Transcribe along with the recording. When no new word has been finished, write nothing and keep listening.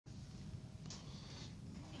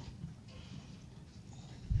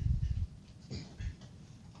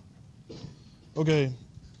Okay,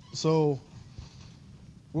 so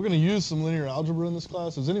we're going to use some linear algebra in this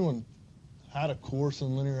class. Has anyone had a course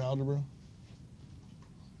in linear algebra?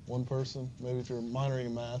 One person? Maybe if you're minoring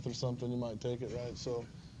in math or something, you might take it, right? So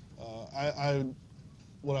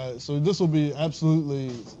so this will be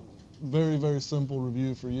absolutely very, very simple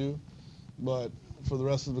review for you, but for the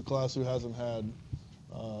rest of the class who hasn't had,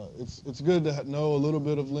 it's good to know a little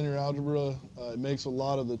bit of linear algebra. It makes a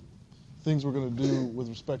lot of the things we're going to do with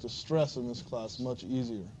respect to stress in this class much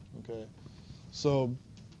easier, okay? So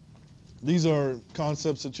these are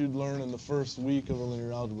concepts that you'd learn in the first week of a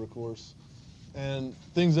linear algebra course, and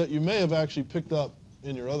things that you may have actually picked up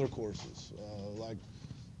in your other courses, like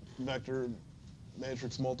vector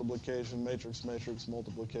matrix multiplication, matrix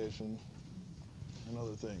multiplication, and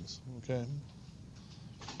other things, okay?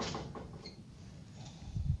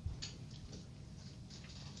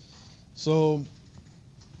 So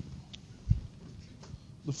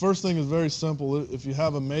the first thing is very simple. If you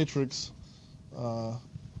have a matrix, and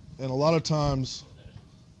a lot of times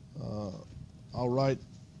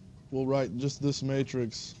we'll write just this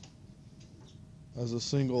matrix as a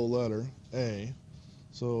single letter, A.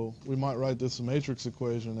 So we might write this matrix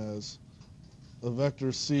equation as a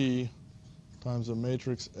vector C times a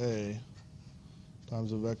matrix A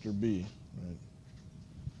times a vector B,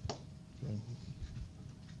 right? Okay.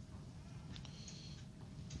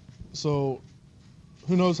 So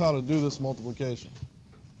who knows how to do this multiplication?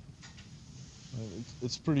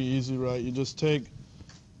 It's pretty easy, right? You just take,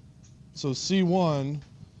 so C1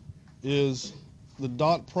 is the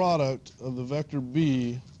dot product of the vector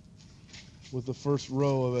B with the first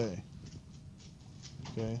row of A.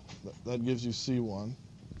 Okay, that gives you C1.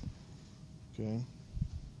 Okay.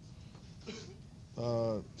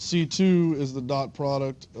 C2 is the dot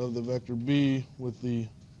product of the vector B with the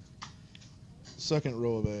second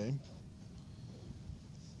row of A.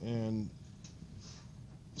 And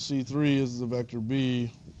C3 is the vector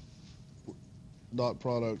B dot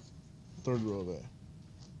product, third row of A.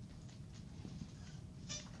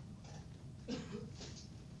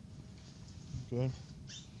 Okay.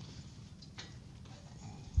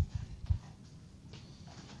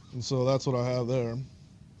 And so that's what I have there.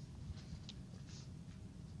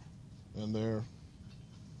 And there.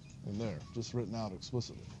 And there. Just written out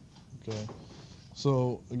explicitly. Okay.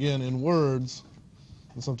 So again, in words,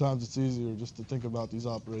 and sometimes it's easier just to think about these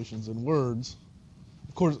operations in words.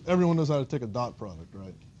 Of course, everyone knows how to take a dot product,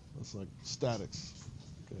 right? That's like statics.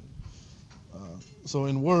 Okay. So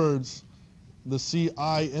in words, the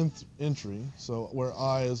CI entry, so where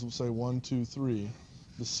I is, we'll say 1, 2, 3,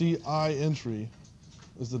 the CI entry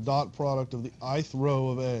is the dot product of the ith row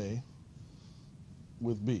of A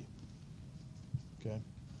with B. Okay?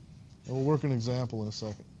 And we'll work an example in a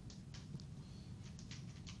second.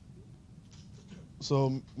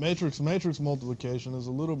 So matrix multiplication is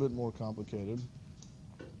a little bit more complicated.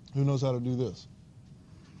 Who knows how to do this?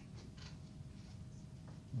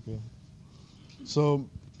 Okay. So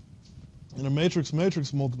in a matrix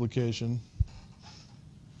multiplication,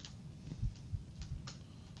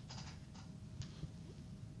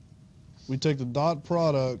 we take the dot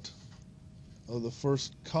product of the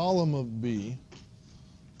first column of B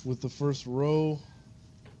with the first row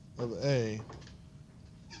of A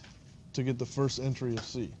to get the first entry of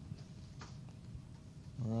C.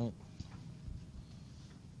 All right?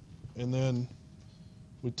 And then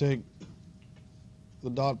we take the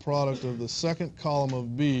dot product of the second column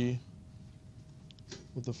of B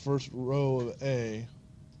with the first row of A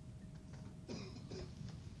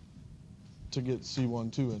to get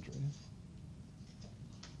C12 entry.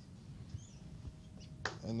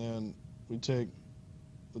 And then we take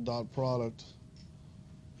the dot product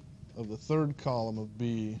of the third column of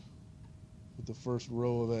B with the first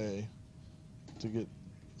row of A to get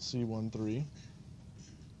C13.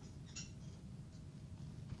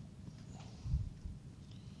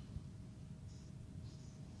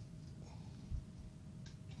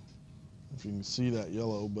 If you can see that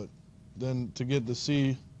yellow, but then to get the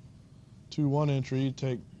C21 entry,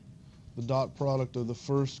 take the dot product of the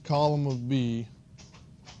first column of B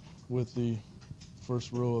with the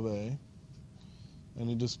first row of A, and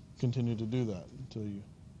you just continue to do that until you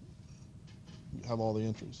have all the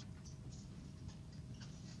entries.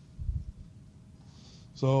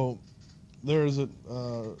 So there is it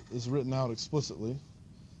is written out explicitly.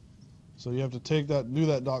 So you have to take that, do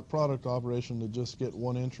that dot product operation to just get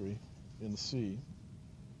one entry in C,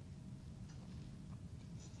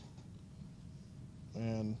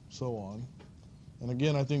 and so on. And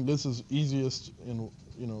again, I think this is easiest in,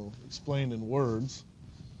 explained in words.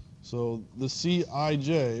 So the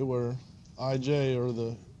Cij, where Ij are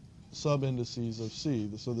the subindices of C.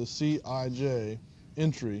 So the Cij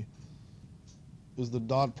entry is the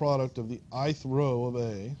dot product of the ith row of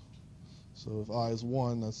A. So if I is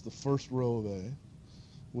 1, that's the first row of A,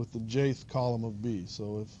 with the jth column of B.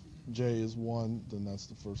 So if J is 1, then that's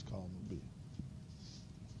the first column of B.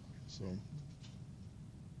 So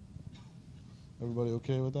everybody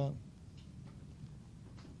okay with that?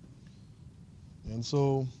 And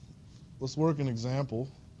so let's work an example.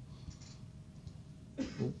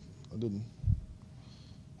 Oh, I didn't.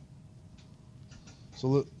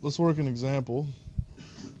 So let's work an example.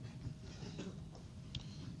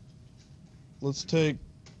 Let's take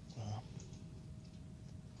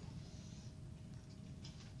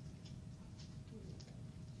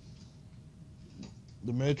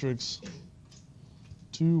the matrix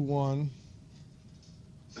 2, 1,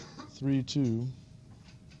 3, 2,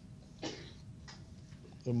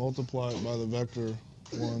 and multiply it by the vector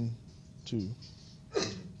 1, 2.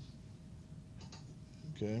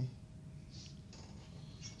 Okay.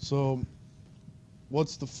 So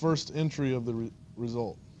what's the first entry of the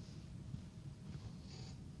result?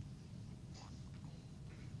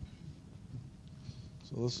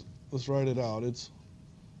 So let's write it out.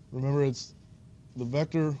 Remember it's the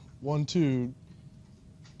vector 1, 2,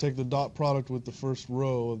 take the dot product with the first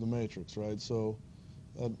row of the matrix, right? So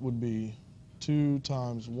that would be 2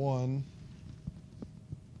 times 1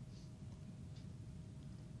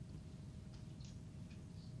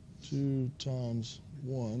 2 times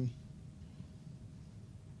 1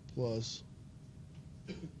 plus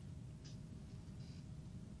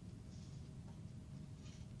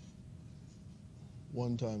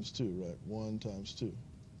 1 times 2, right? 1 times 2.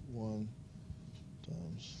 1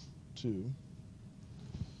 times 2.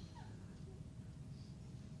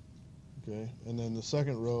 Okay, and then the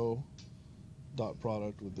second row dot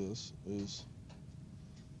product with this is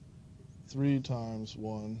 3 times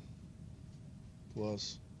 1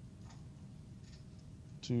 plus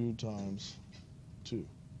 2 times 2.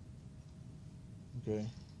 Okay,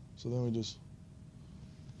 so then we just,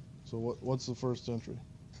 so what's the first entry?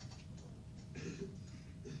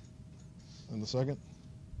 And the second?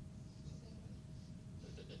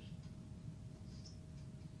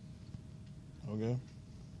 Okay.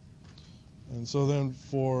 And so then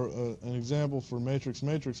for an example for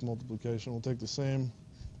matrix-matrix multiplication, we'll take the same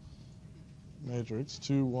matrix,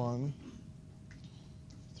 2, 1,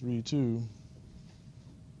 3, 2, and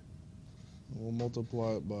we'll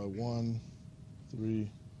multiply it by 1,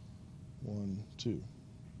 3, 1, 2.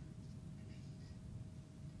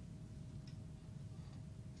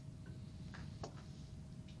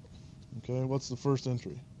 Okay, what's the first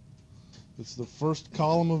entry? It's the first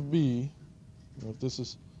column of B. If this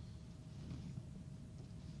is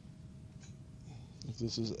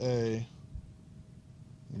A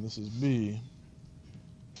and this is B,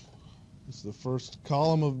 it's the first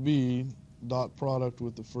column of B dot product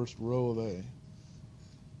with the first row of A.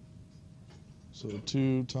 So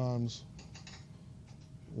 2 times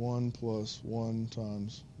 1 plus 1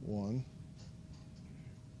 times 1.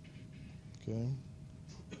 Okay.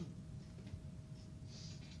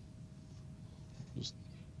 Just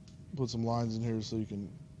put some lines in here so we can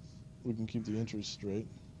keep the entries straight.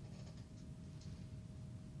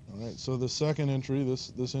 All right, so the second entry,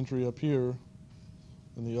 this entry up here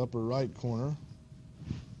in the upper right corner,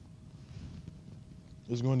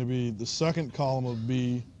 is going to be the second column of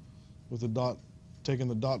B with the dot, taking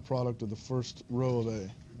the dot product of the first row of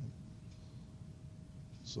A.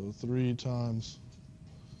 So 3 times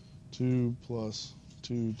 2 plus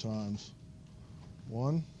 2 times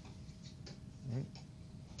 1. All right.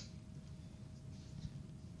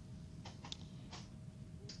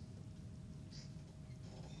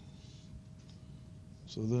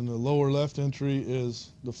 So then the lower left entry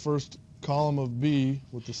is the first column of B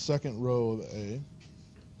with the second row of A.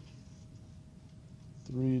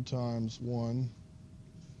 3 times 1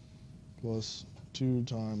 plus 2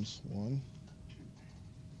 times 1.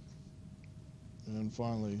 And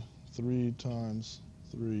finally, 3 times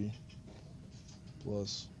 3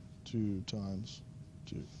 plus 2 times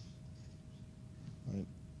 2. Right?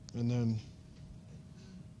 And then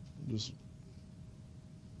just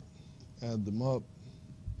add them up.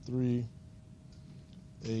 3,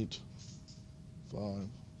 8, 5,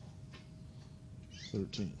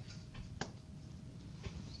 13.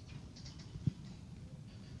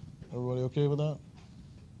 Everybody okay with that?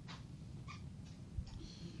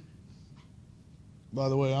 By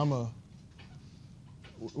the way,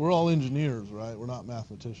 we're all engineers, right? We're not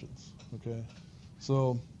mathematicians, okay?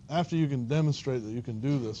 So after you can demonstrate that you can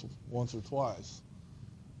do this once or twice,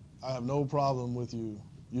 I have no problem with you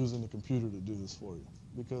using the computer to do this for you.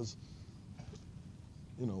 Because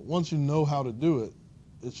once you know how to do it,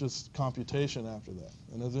 it's just computation after that.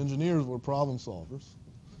 And as engineers, we're problem solvers.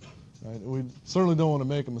 Right? And we certainly don't want to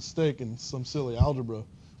make a mistake in some silly algebra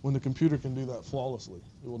when the computer can do that flawlessly.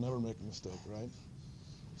 It will never make a mistake, right?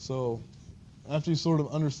 So after you sort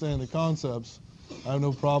of understand the concepts, I have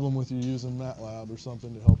no problem with you using MATLAB or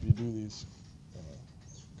something to help you do these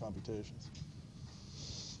computations.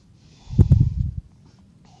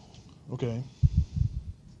 Okay.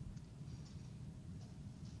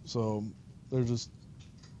 So they're just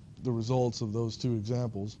the results of those two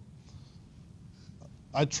examples.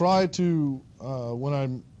 I try to, when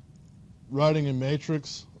I'm writing a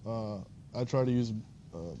matrix, I try to use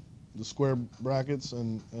the square brackets,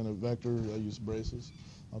 and a vector, I use braces.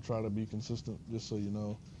 I'll try to be consistent, just so you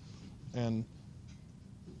know. And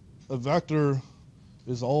a vector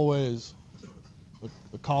is always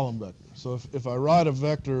a column vector. So if I write a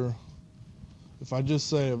vector, if I just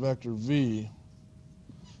say a vector v,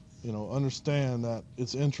 understand that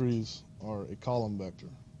its entries are a column vector,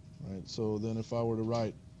 right? So then if I were to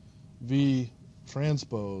write v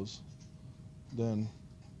transpose, then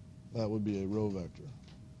that would be a row vector.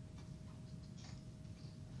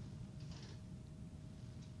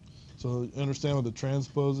 So you understand what the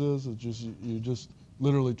transpose is? It's just you just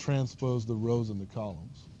literally transpose the rows into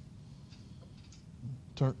columns.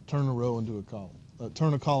 Turn a row into a column.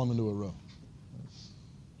 Turn a column into a row.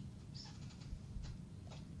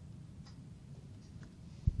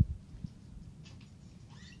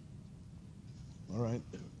 All right.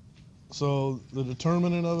 So the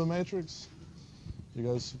determinant of a matrix, you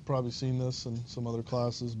guys have probably seen this in some other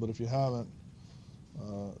classes, but if you haven't,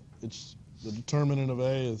 it's the determinant of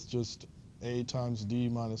A is just A times D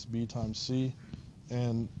minus B times C.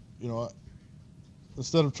 And,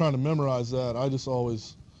 instead of trying to memorize that, I just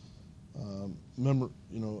always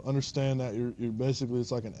understand that you're basically,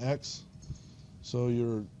 it's like an X. So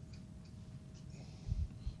you're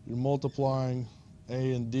multiplying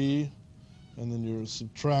A and D, and then you're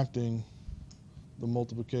subtracting the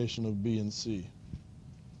multiplication of B and C.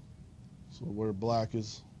 So where black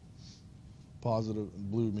is positive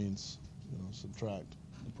and blue means, subtract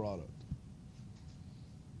the product.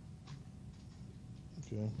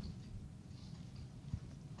 Okay.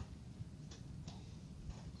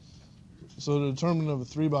 So the determinant of a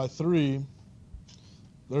 3 by 3,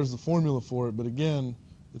 there's the formula for it, but again,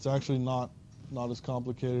 it's actually not as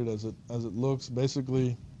complicated as it looks.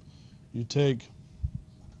 Basically, you take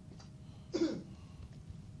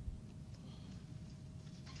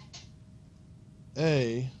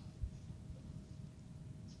A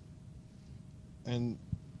and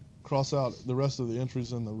cross out the rest of the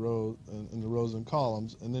entries in the row in the rows and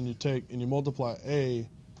columns, and then you take and you multiply A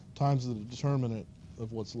times the determinant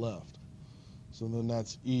of what's left. So then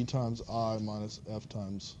that's E times I minus F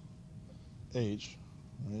times H,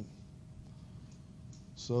 right?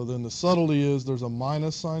 So then the subtlety is there's a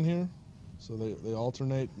minus sign here. So they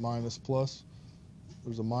alternate, minus plus.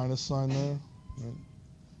 There's a minus sign there, right?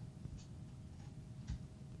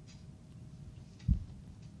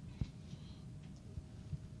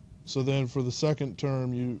 So then for the second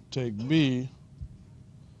term, you take B,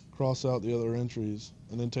 cross out the other entries,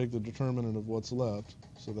 and then take the determinant of what's left.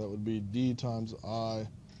 So that would be D times I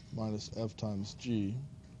minus F times G.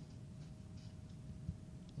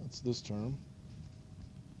 That's this term.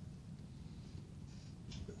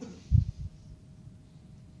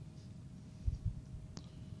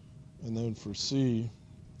 And then for C,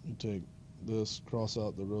 you take this, cross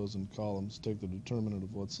out the rows and columns, take the determinant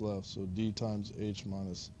of what's left. So D times H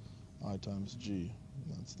minus I times G.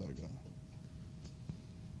 And that's that guy.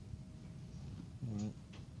 All right.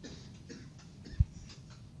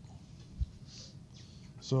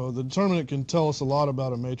 So the determinant can tell us a lot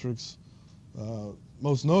about a matrix.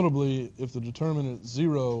 Most notably, if the determinant is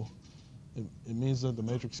 0, it means that the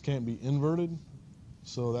matrix can't be inverted.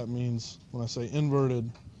 So that means when I say inverted,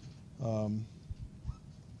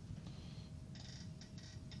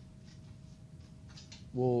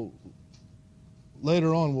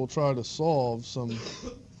 later on we'll try to solve some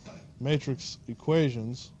matrix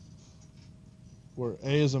equations where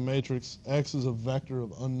A is a matrix, X is a vector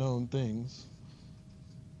of unknown things,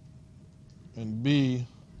 and B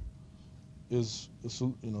is a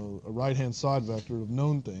right-hand side vector of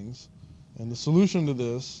known things. And the solution to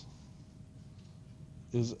this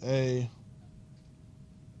is A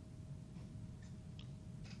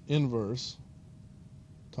inverse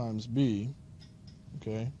times B,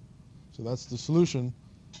 okay? So that's the solution.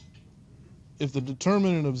 If the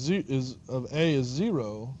determinant of A is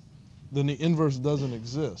 0, then the inverse doesn't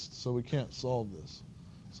exist, so we can't solve this.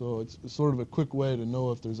 So it's sort of a quick way to know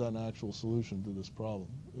if there's an actual solution to this problem,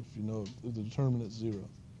 if you know if the determinant's 0.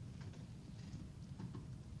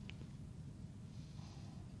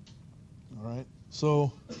 All right.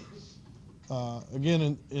 So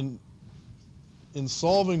again, in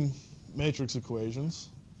solving matrix equations,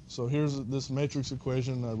 so here's this matrix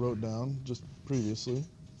equation I wrote down just previously.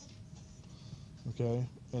 Okay,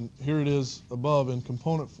 and here it is above in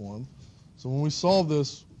component form. So when we solve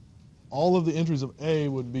this, all of the entries of A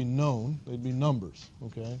would be known. They'd be numbers,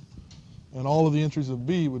 okay? And all of the entries of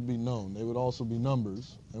B would be known. They would also be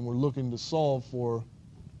numbers. And we're looking to solve for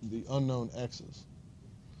the unknown x's.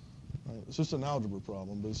 Right? It's just an algebra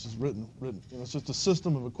problem, but it's just written. You know, it's just a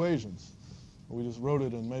system of equations. We just wrote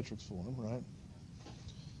it in matrix form, right?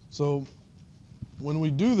 So when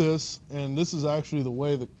we do this, and this is actually the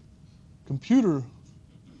way the computer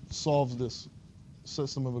solves this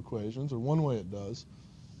system of equations, or one way it does,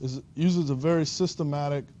 is it uses a very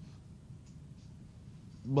systematic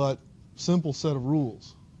but simple set of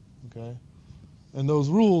rules, okay? And those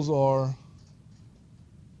rules are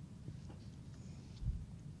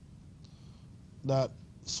that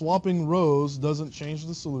swapping rows doesn't change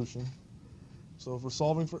the solution. So if we're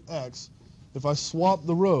solving for x, if I swap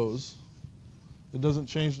the rows, it doesn't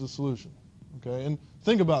change the solution, okay? And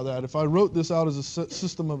think about that. If I wrote this out as a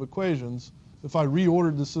system of equations, if I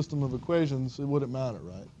reordered the system of equations, it wouldn't matter,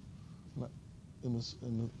 right? In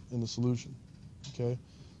the solution, okay?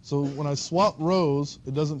 So when I swap rows,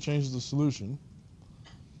 it doesn't change the solution.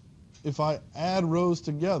 If I add rows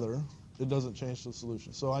together, it doesn't change the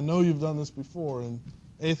solution. So I know you've done this before in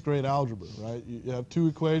 8th grade algebra, right? You have two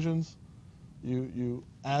equations. You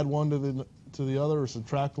add one to the other, or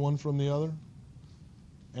subtract one from the other,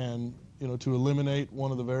 and to eliminate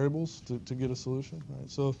one of the variables to get a solution, right?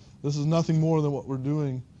 So this is nothing more than what we're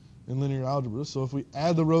doing in linear algebra. So if we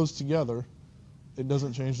add the rows together, it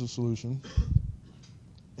doesn't change the solution.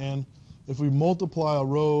 And if we multiply a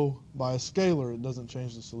row by a scalar, it doesn't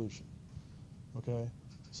change the solution, okay?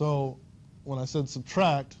 So when I said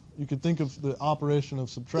subtract, you could think of the operation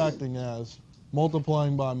of subtracting as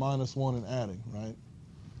multiplying by -1 and adding, right?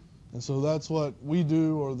 And so that's what we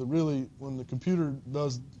do, or when the computer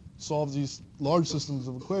solves these large systems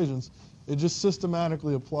of equations, it just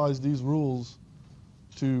systematically applies these rules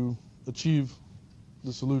to achieve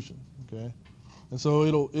the solution, okay? And so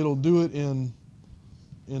it'll do it in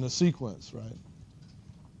a sequence, right?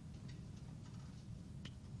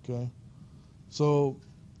 Okay? So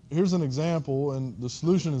here's an example, and the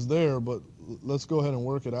solution is there, but let's go ahead and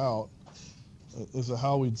work it out as to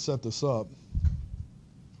how we'd set this up.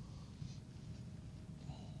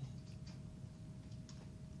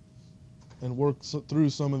 And work through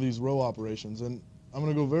some of these row operations. And I'm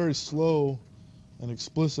going to go very slow and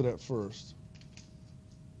explicit at first.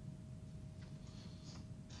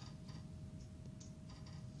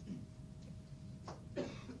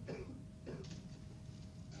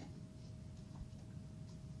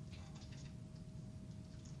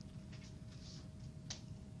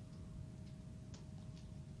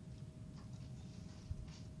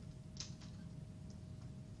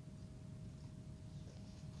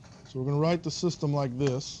 So we're going to write the system like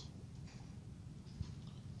this.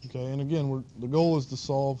 Okay, and again, the goal is to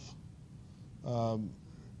solve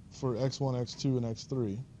for x1, x2, and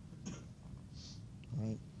x3. All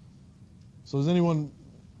right. So has anyone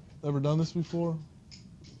ever done this before?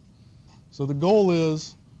 So the goal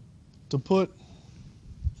is to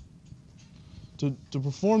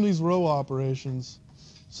perform these row operations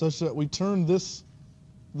such that we turn this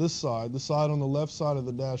side, the side on the left side of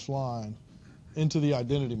the dashed line, into the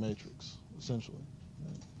identity matrix, essentially.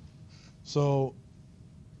 Right? So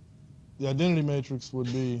the identity matrix would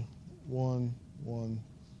be 1, 1,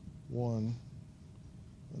 1,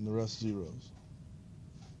 and the rest zeros.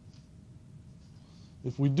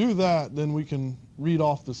 If we do that, then we can read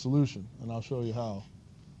off the solution, and I'll show you how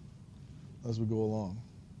as we go along.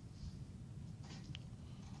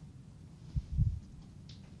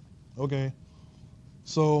 Okay,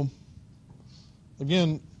 so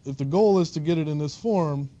again, if the goal is to get it in this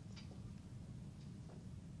form,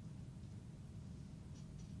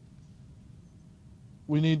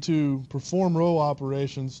 we need to perform row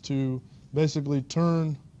operations to basically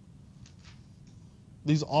turn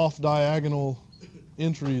these off-diagonal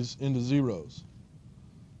entries into zeros,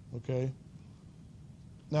 okay?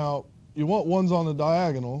 Now, you want ones on the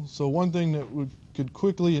diagonal, so one thing that we could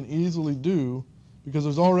quickly and easily do, because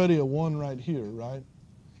there's already a 1 right here, right?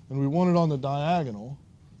 And we want it on the diagonal,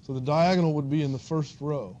 so the diagonal would be in the first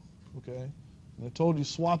row, okay? And I told you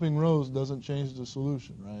swapping rows doesn't change the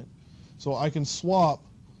solution, right? So I can swap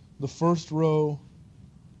the first row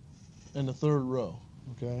and the third row,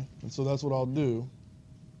 Okay, and so that's what I'll do.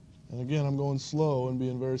 And again, I'm going slow and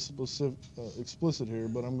being very specific, explicit here,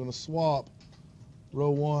 but I'm going to swap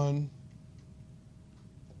row 1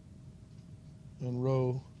 and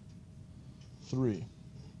row 3.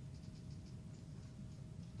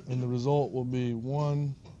 And the result will be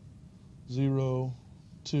 1, 0,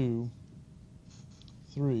 2,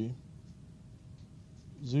 3,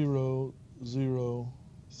 0, 0,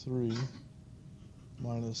 3,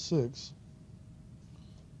 minus 6,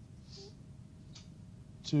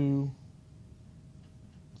 2,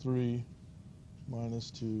 3,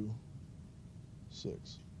 minus 2,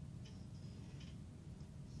 6.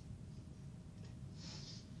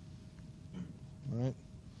 All right.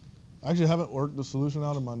 I actually haven't worked the solution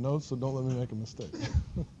out in my notes, so don't let me make a mistake.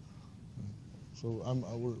 So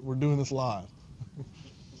we're doing this live. All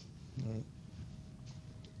right.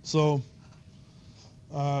 So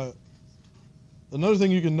another thing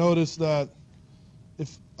you can notice that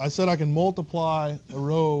if I said I can multiply a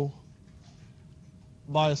row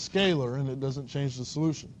by a scalar and it doesn't change the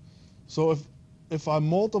solution. So if I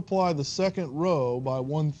multiply the second row by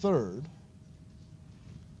 1/3,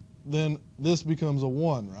 then this becomes a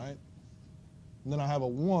 1, right? And then I have a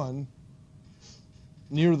 1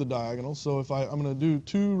 near the diagonal. So if I'm going to do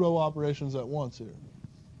 2 row operations at once here.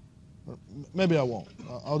 Or maybe I won't.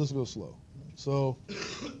 I'll just go slow. So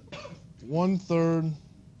 1/3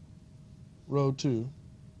 row 2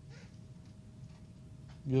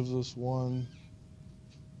 gives us 1,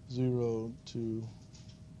 0, 2,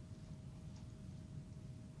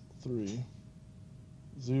 3,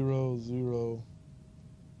 0, 0,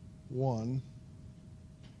 1,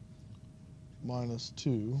 minus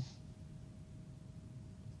 2,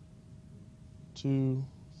 2,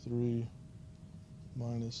 3,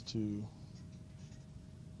 minus 2,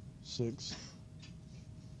 6.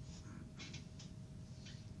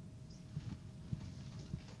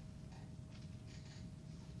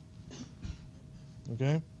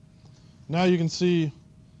 Okay? Now you can see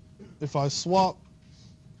if I swap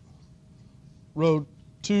row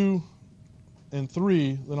 2 and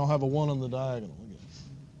 3, then I'll have a 1 on the diagonal again,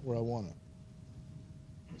 where I want it.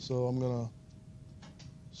 So I'm going to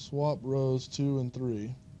swap rows 2 and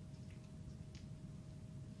 3.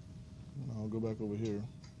 And I'll go back over here.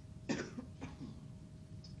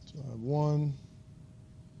 So I have 1,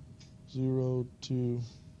 0, 2,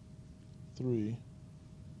 3,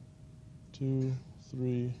 2,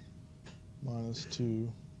 3, minus 2,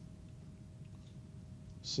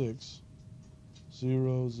 6,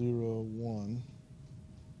 0, 0, 1,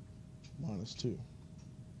 minus 2.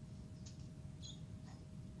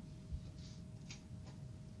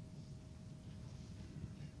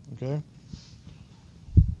 Okay?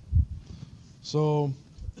 So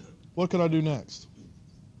what could I do next?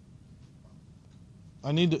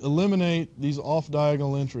 I need to eliminate these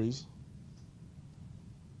off-diagonal entries.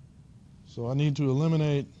 So I need to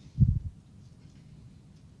eliminate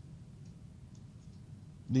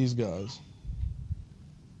these guys.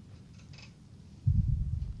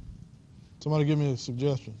 Somebody give me a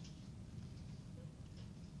suggestion.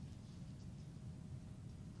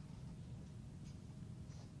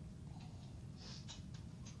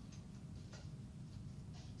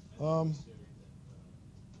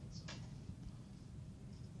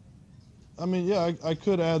 I mean, yeah, I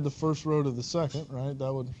could add the first row to the second, right?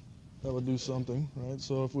 That would do something, right?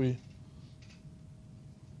 So if we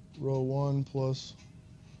row 1 plus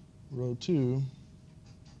row 2,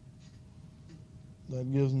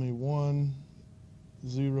 that gives me 1,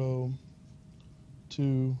 0,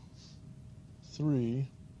 2, 3,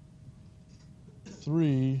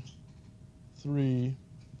 3, 3,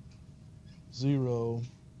 0,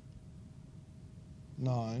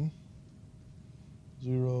 9,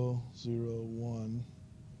 0, 0, 1,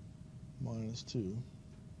 minus 2.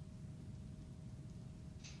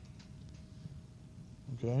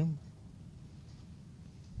 Okay?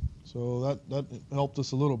 So that helped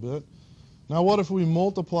us a little bit. Now what if we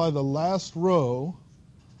multiply the last row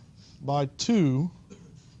by 2,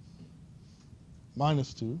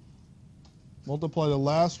 minus 2. Multiply the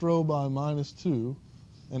last row by minus 2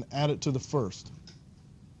 and add it to the first.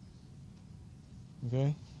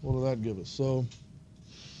 Okay? What will that give us? So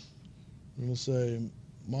we're going to say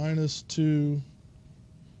minus 2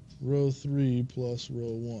 row 3 plus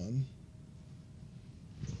row 1.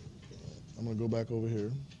 I'm going to go back over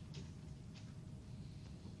here.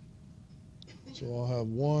 So I'll have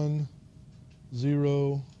 1,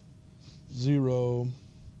 0, 0,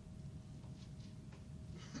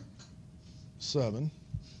 7,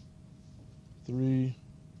 3,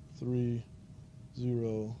 3,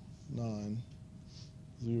 0, 9,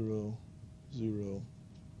 0, 0,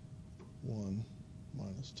 1,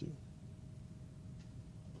 minus 2.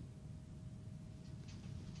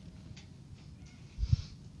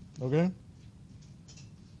 Okay?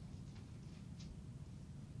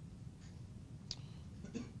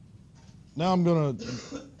 Now I'm going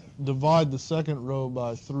to divide the second row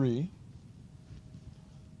by 3.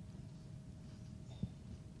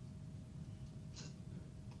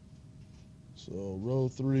 So row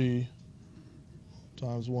 3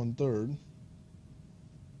 times 1/3.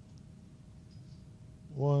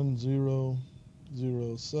 1, 0,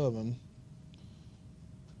 0, 7.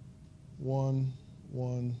 1,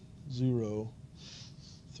 1, 0,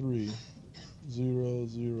 3, 0,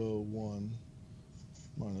 0, 1,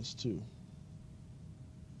 minus 2.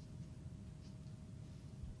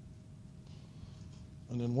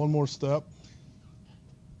 And then one more step.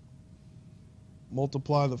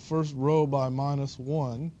 Multiply the first row by minus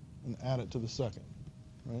 1 and add it to the second,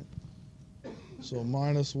 right? So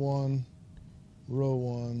minus 1, row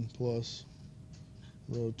 1 plus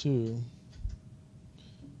row 2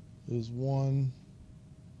 is 1,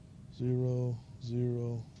 0,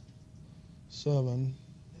 0, 7,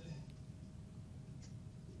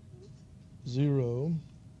 0,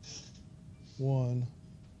 1,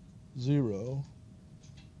 0,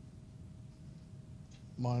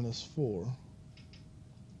 minus 4,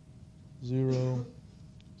 0,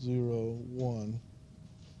 0, 1,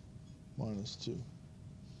 minus 2.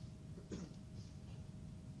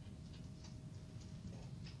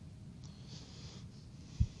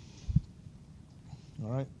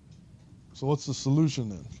 All right. So what's the solution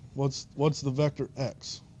then? What's the vector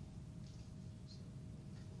x?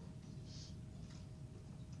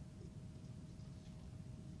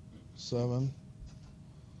 Seven,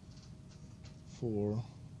 4,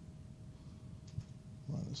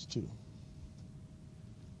 minus 2.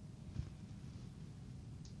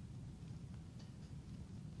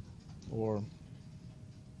 Or,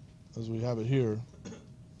 as we have it here,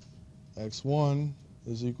 x1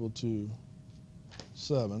 is equal to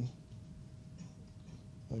 7.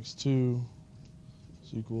 x2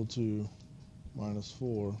 is equal to minus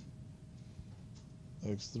 4.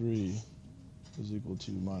 x3 is equal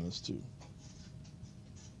to minus 2.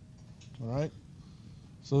 All right?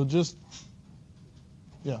 So just,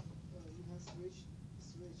 yeah. You can switch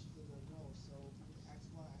to the row, so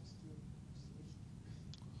x1, x2 switch.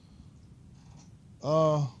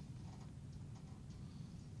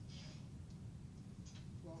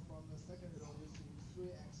 Well, from the second row, we see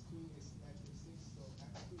 3x2 is negative 6, so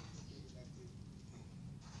x2 should be negative.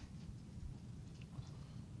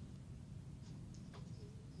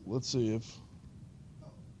 Let's see if.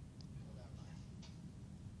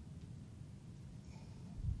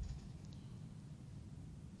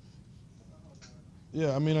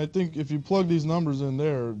 Yeah, I mean, I think if you plug these numbers in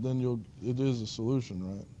there, then it is a solution,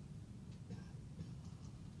 right?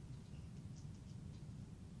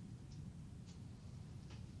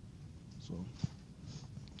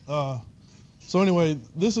 So anyway,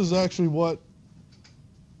 this is actually what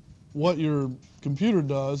your computer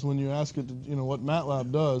does when you ask it to, what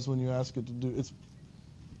MATLAB does when you ask it to do.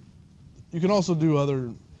 You can also do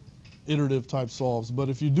other iterative type solves, but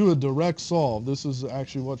if you do a direct solve, this is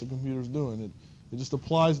actually what the computer's doing. It just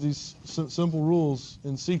applies these simple rules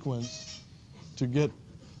in sequence to get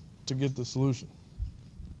the solution.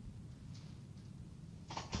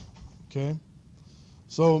 Okay?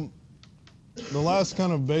 So the last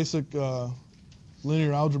kind of basic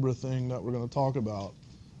linear algebra thing that we're going to talk about,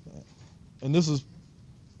 and this is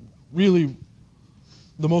really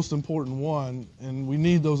the most important one, and we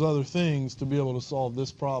need those other things to be able to solve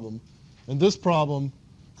this problem. And this problem,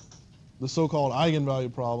 the so-called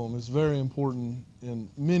eigenvalue problem, is very important in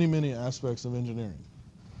many, many aspects of engineering.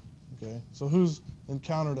 Okay? So who's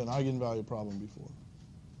encountered an eigenvalue problem before?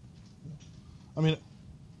 I mean,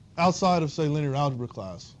 outside of, say, linear algebra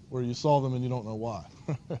class, where you solve them and you don't know why.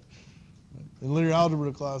 In linear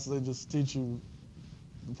algebra class, they just teach you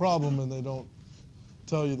the problem and they don't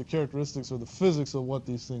tell you the characteristics or the physics of what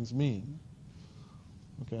these things mean.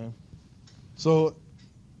 Okay? So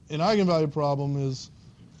an eigenvalue problem is,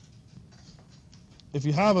 if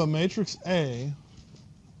you have a matrix A,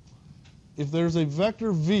 if there's a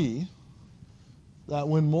vector V that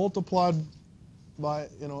when multiplied by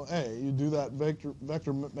A, you do that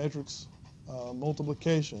vector matrix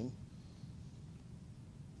multiplication,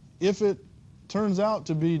 if it turns out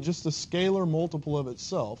to be just a scalar multiple of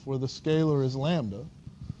itself, where the scalar is lambda,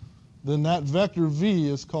 then that vector V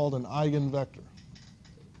is called an eigenvector.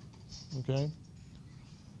 Okay?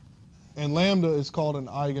 And lambda is called an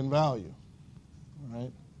eigenvalue.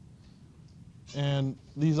 Right? And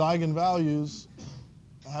these eigenvalues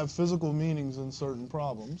have physical meanings in certain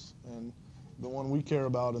problems, and the one we care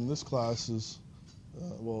about in this class is,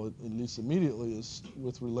 well, at least immediately, is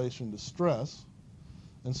with relation to stress.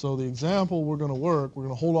 And so the example we're going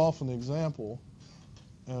to hold off on the example,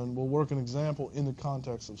 and we'll work an example in the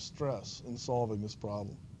context of stress in solving this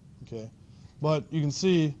problem. Okay? But you can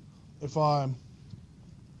see if the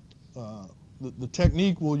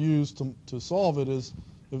technique we'll use to solve it is,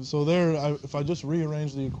 if I just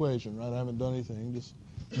rearrange the equation, right? I haven't done anything, just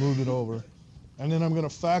moved it over. And then I'm going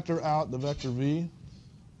to factor out the vector v.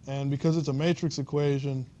 And because it's a matrix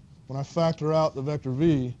equation, when I factor out the vector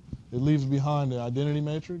v, it leaves behind the identity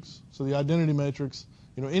matrix. So the identity matrix,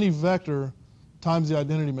 any vector times the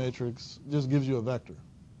identity matrix just gives you a vector.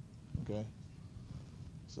 Okay?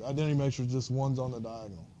 So identity matrix is just ones on the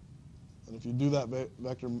diagonal. And if you do that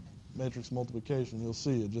vector matrix multiplication, you'll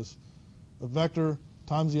see it just a vector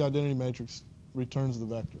times the identity matrix returns the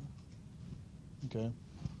vector. Okay?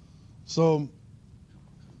 So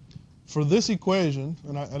for this equation,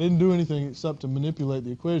 and I didn't do anything except to manipulate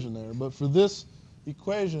the equation there, but for this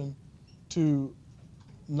equation to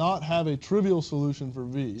not have a trivial solution for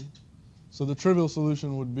v, so the trivial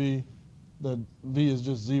solution would be that v is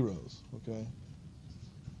just zeros. Okay?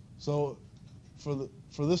 So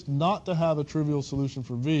for this not to have a trivial solution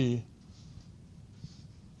for v,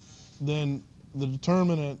 then the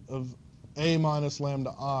determinant of a minus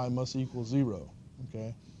lambda I must equal 0.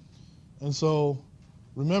 Okay? And so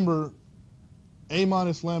remember, a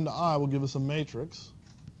minus lambda I will give us a matrix.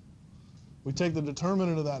 We take the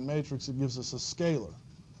determinant of that matrix, it gives us a scalar,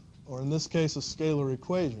 or in this case a scalar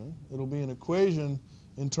equation. It'll be an equation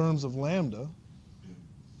in terms of lambda,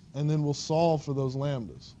 and then we'll solve for those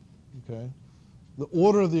lambdas. Okay? The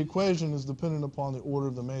order of the equation is dependent upon the order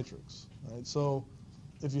of the matrix. Right? So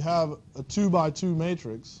if you have a 2 by 2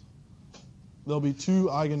 matrix, there'll be 2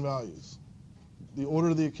 eigenvalues. The order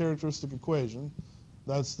of the characteristic equation,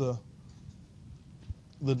 that's the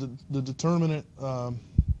determinant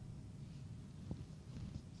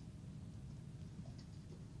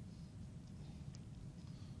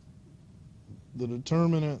the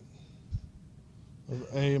determinant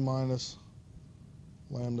of a minus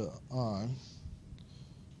lambda I,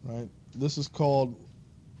 right? This is called,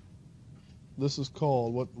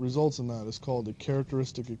 what results in that is called the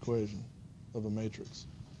characteristic equation of a matrix.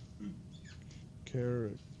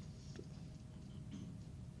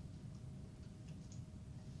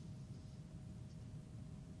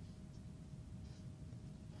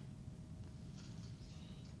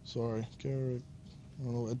 Sorry, I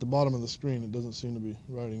don't know, at the bottom of the screen it doesn't seem to be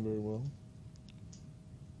writing very well.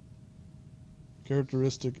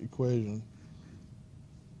 Characteristic equation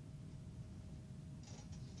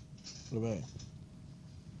of A.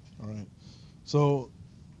 All right. So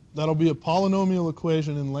that'll be a polynomial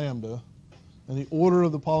equation in lambda, and the order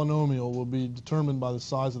of the polynomial will be determined by the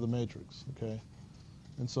size of the matrix. Okay.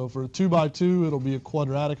 And so for a 2 by 2, it'll be a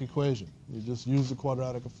quadratic equation. You just use the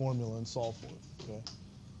quadratic formula and solve for it. Okay.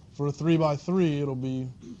 For a 3 by 3, it'll be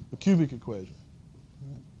a cubic equation.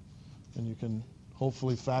 And you can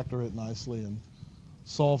hopefully factor it nicely and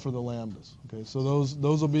solve for the lambdas. Okay, so those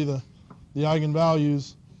will be the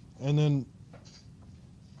eigenvalues, and then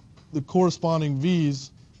the corresponding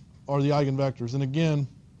v's are the eigenvectors. And again,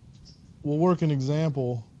 we'll work an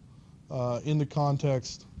example in the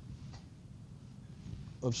context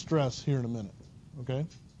of stress here in a minute. Okay?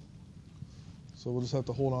 So we'll just have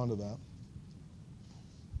to hold on to that.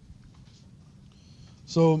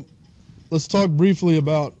 So let's talk briefly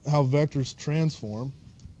about how vectors transform.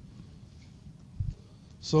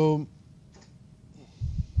 So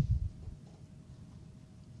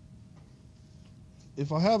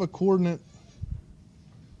if I have a coordinate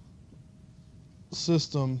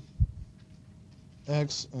system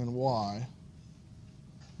x and y,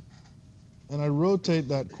 and I rotate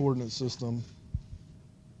that coordinate system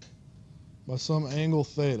by some angle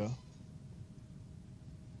theta,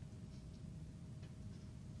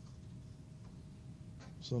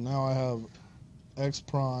 so now I have x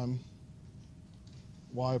prime,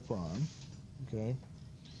 y prime. Okay.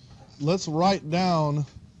 Let's write down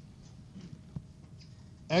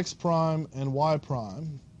x prime and y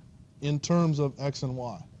prime in terms of x and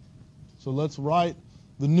y. So let's write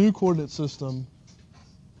the new coordinate system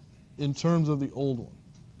in terms of the old one.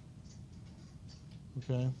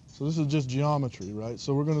 Okay. So this is just geometry, right?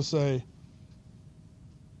 So we're going to say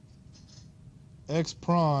x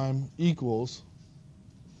prime equals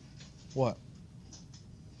what?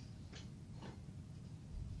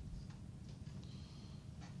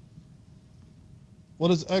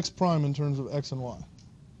 What is x prime in terms of x and y?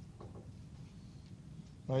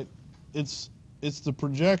 Right? It's the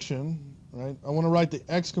projection, right? I want to write the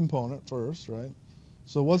x component first, right?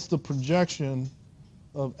 So what's the projection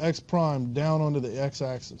of x prime down onto the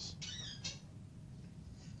x-axis?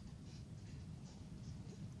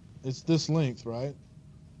 It's this length, right?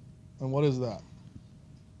 And what is that?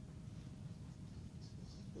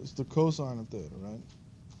 It's the cosine of theta, right?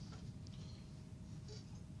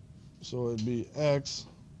 So it'd be x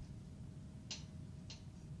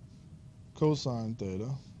cosine theta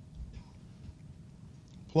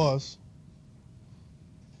plus,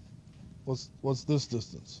 what's this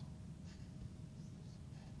distance?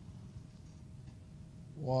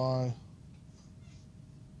 Y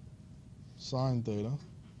sine theta.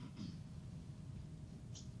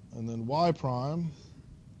 And then y prime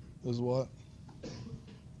is what?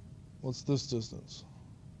 What's this distance?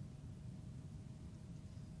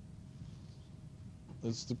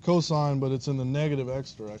 It's the cosine, but it's in the negative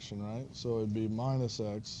x direction, right? So it'd be minus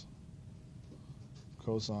x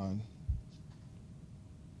cosine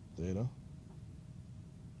theta.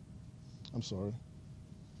 I'm sorry.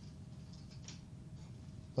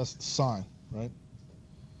 That's the sine, right?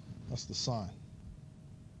 That's the sine.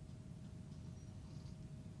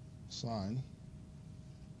 Sine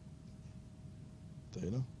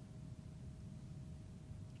theta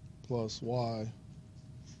plus y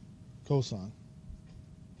cosine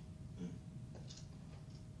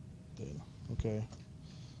theta. Okay.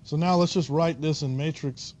 So now let's just write this in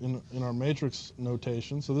matrix in our matrix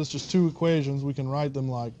notation. So this is just two equations. We can write them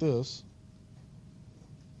like this.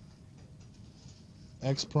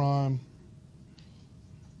 X prime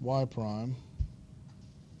y prime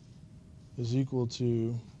is equal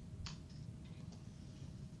to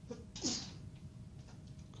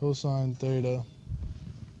cosine theta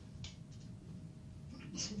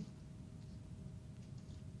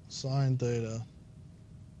sine theta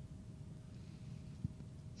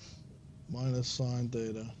minus sine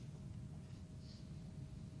theta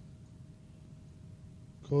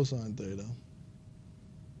cosine theta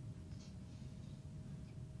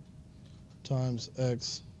times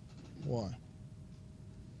x, y.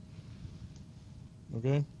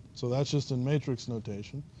 Okay? So that's just in matrix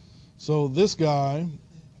notation. So this guy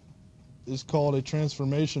is called a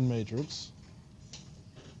transformation matrix,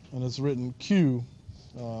 and it's written Q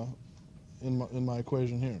in my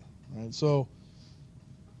equation here. Right? So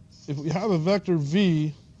if we have a vector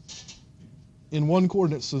v in one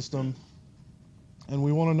coordinate system, and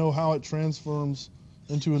we want to know how it transforms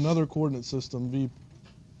into another coordinate system, v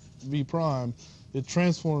prime, it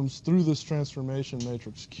transforms through this transformation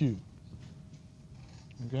matrix Q.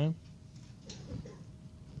 Okay?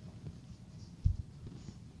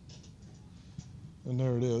 And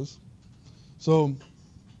there it is. So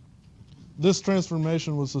this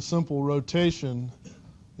transformation was a simple rotation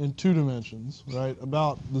in 2 dimensions, right,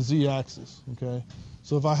 about the z-axis. Okay?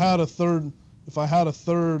 So if I had a third,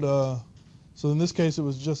 so in this case it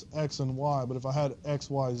was just x and y, but if I had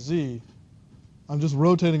x, y, z, I'm just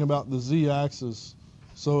rotating about the z-axis,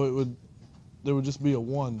 so there would just be a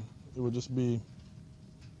 1. It would just be,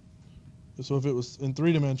 so if it was in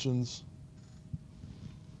 3 dimensions,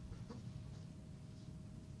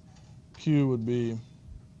 Q would be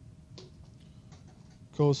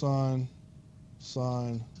cosine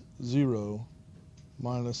sine 0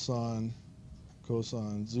 minus sine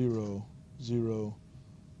cosine 0, 0,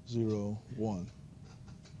 0, 1.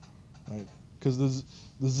 Right? Because the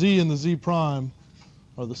z and the z prime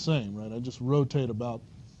are the same, right? I just rotate about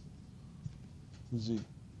the z.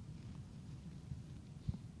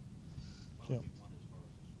 Yeah.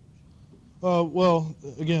 Well,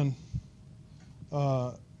 again,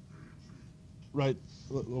 right,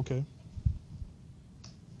 okay.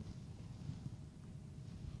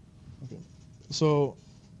 Okay. So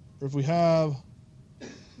if we have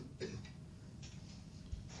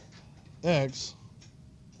x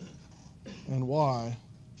and y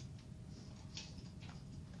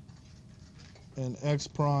and x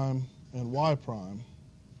prime and y prime,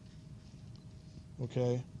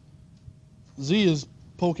 okay, z is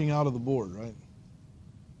poking out of the board, right?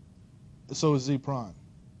 So is z prime.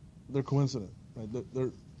 They're coincident,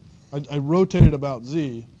 right? I rotated about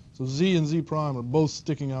z, so z and z prime are both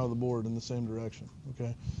sticking out of the board in the same direction,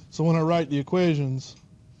 okay? So when I write the equations,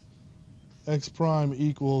 x prime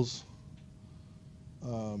equals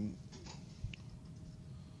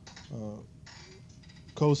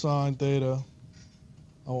cosine theta,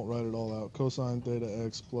 I won't write it all out, cosine theta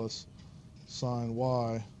x plus sine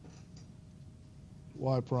y,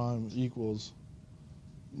 y prime equals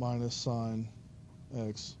minus sine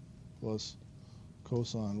x plus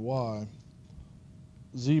cosine y,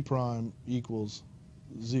 z prime equals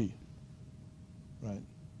z, right?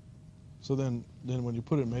 So then when you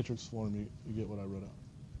put it in matrix form, you get what I wrote out.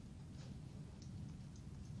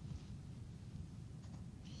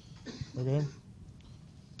 Okay?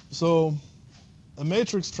 So a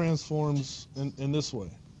matrix transforms in this way.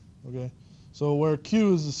 Okay? So where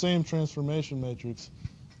Q is the same transformation matrix,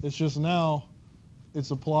 it's just now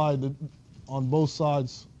it's applied on both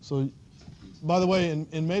sides. So, by the way,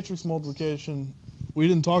 in matrix multiplication, we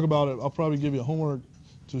didn't talk about it. I'll probably give you homework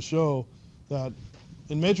to show that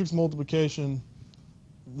in matrix multiplication,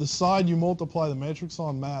 the side you multiply the matrix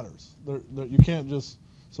on matters. You can't just,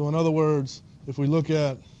 so in other words, if we look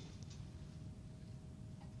at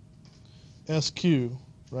SQ,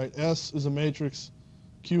 right? S is a matrix,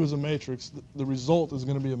 Q is a matrix. The result is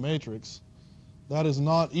going to be a matrix. That is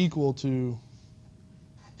not equal to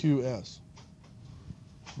QS.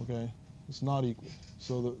 Okay? It's not equal.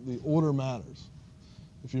 So the order matters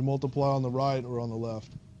if you multiply on the right or on the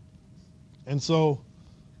left. And so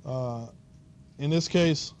in this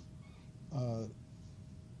case,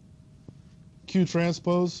 Q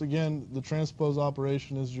transpose, again, the transpose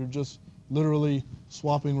operation is you're just literally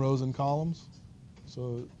swapping rows and columns.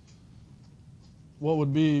 So what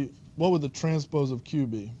would the transpose of Q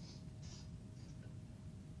be?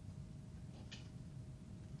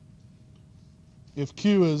 If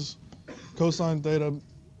Q is cosine theta,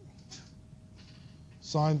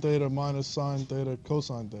 sine theta minus sine theta,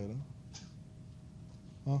 cosine theta,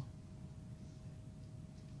 huh?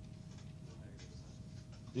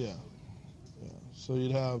 Yeah. So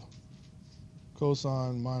you'd have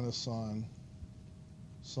cosine minus sine,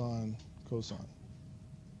 sine, cosine.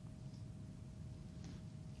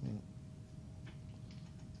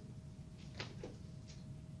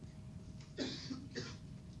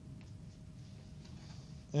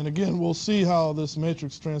 And again, we'll see how this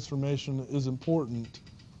matrix transformation is important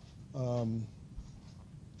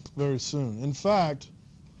very soon. In fact,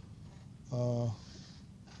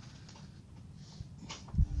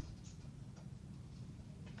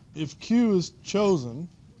 if Q is chosen,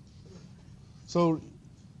 so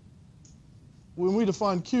when we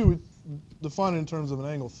define Q, we define it in terms of an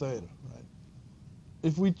angle theta, right?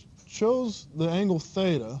 If we chose the angle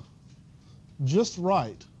theta just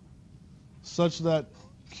right, such that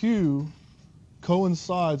Q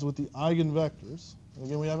coincides with the eigenvectors,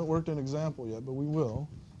 again, we haven't worked an example yet, but we will.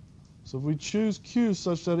 So if we choose Q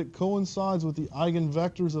such that it coincides with the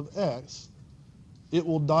eigenvectors of X, it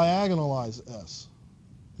will diagonalize S.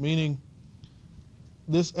 Meaning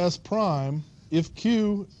this S prime, if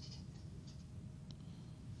Q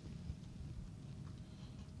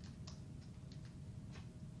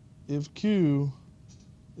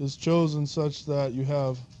is chosen such that you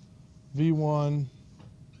have V1,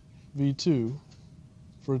 V2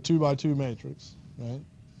 for a 2 by 2 matrix, right?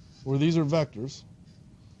 Where these are vectors.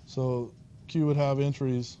 So Q would have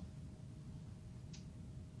entries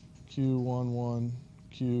Q11,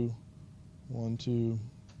 Q12,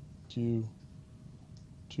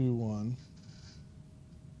 Q21,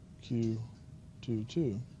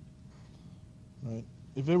 Q22, right?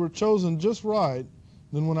 If they were chosen just right,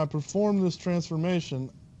 then when I perform this transformation,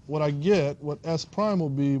 what I get, what S prime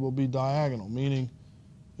will be diagonal, meaning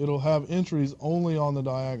it'll have entries only on the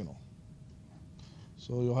diagonal.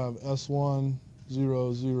 So you'll have S1,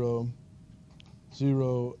 0, 0,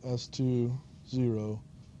 0, S2, 0,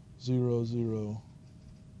 0, 0,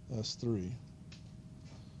 S3.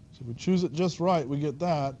 So if we choose it just right, we get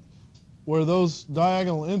that, where those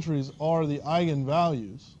diagonal entries are the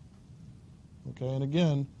eigenvalues. Okay, and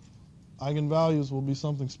again, eigenvalues will be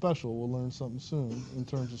something special. We'll learn something soon in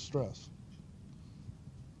terms of stress.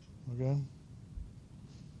 Okay?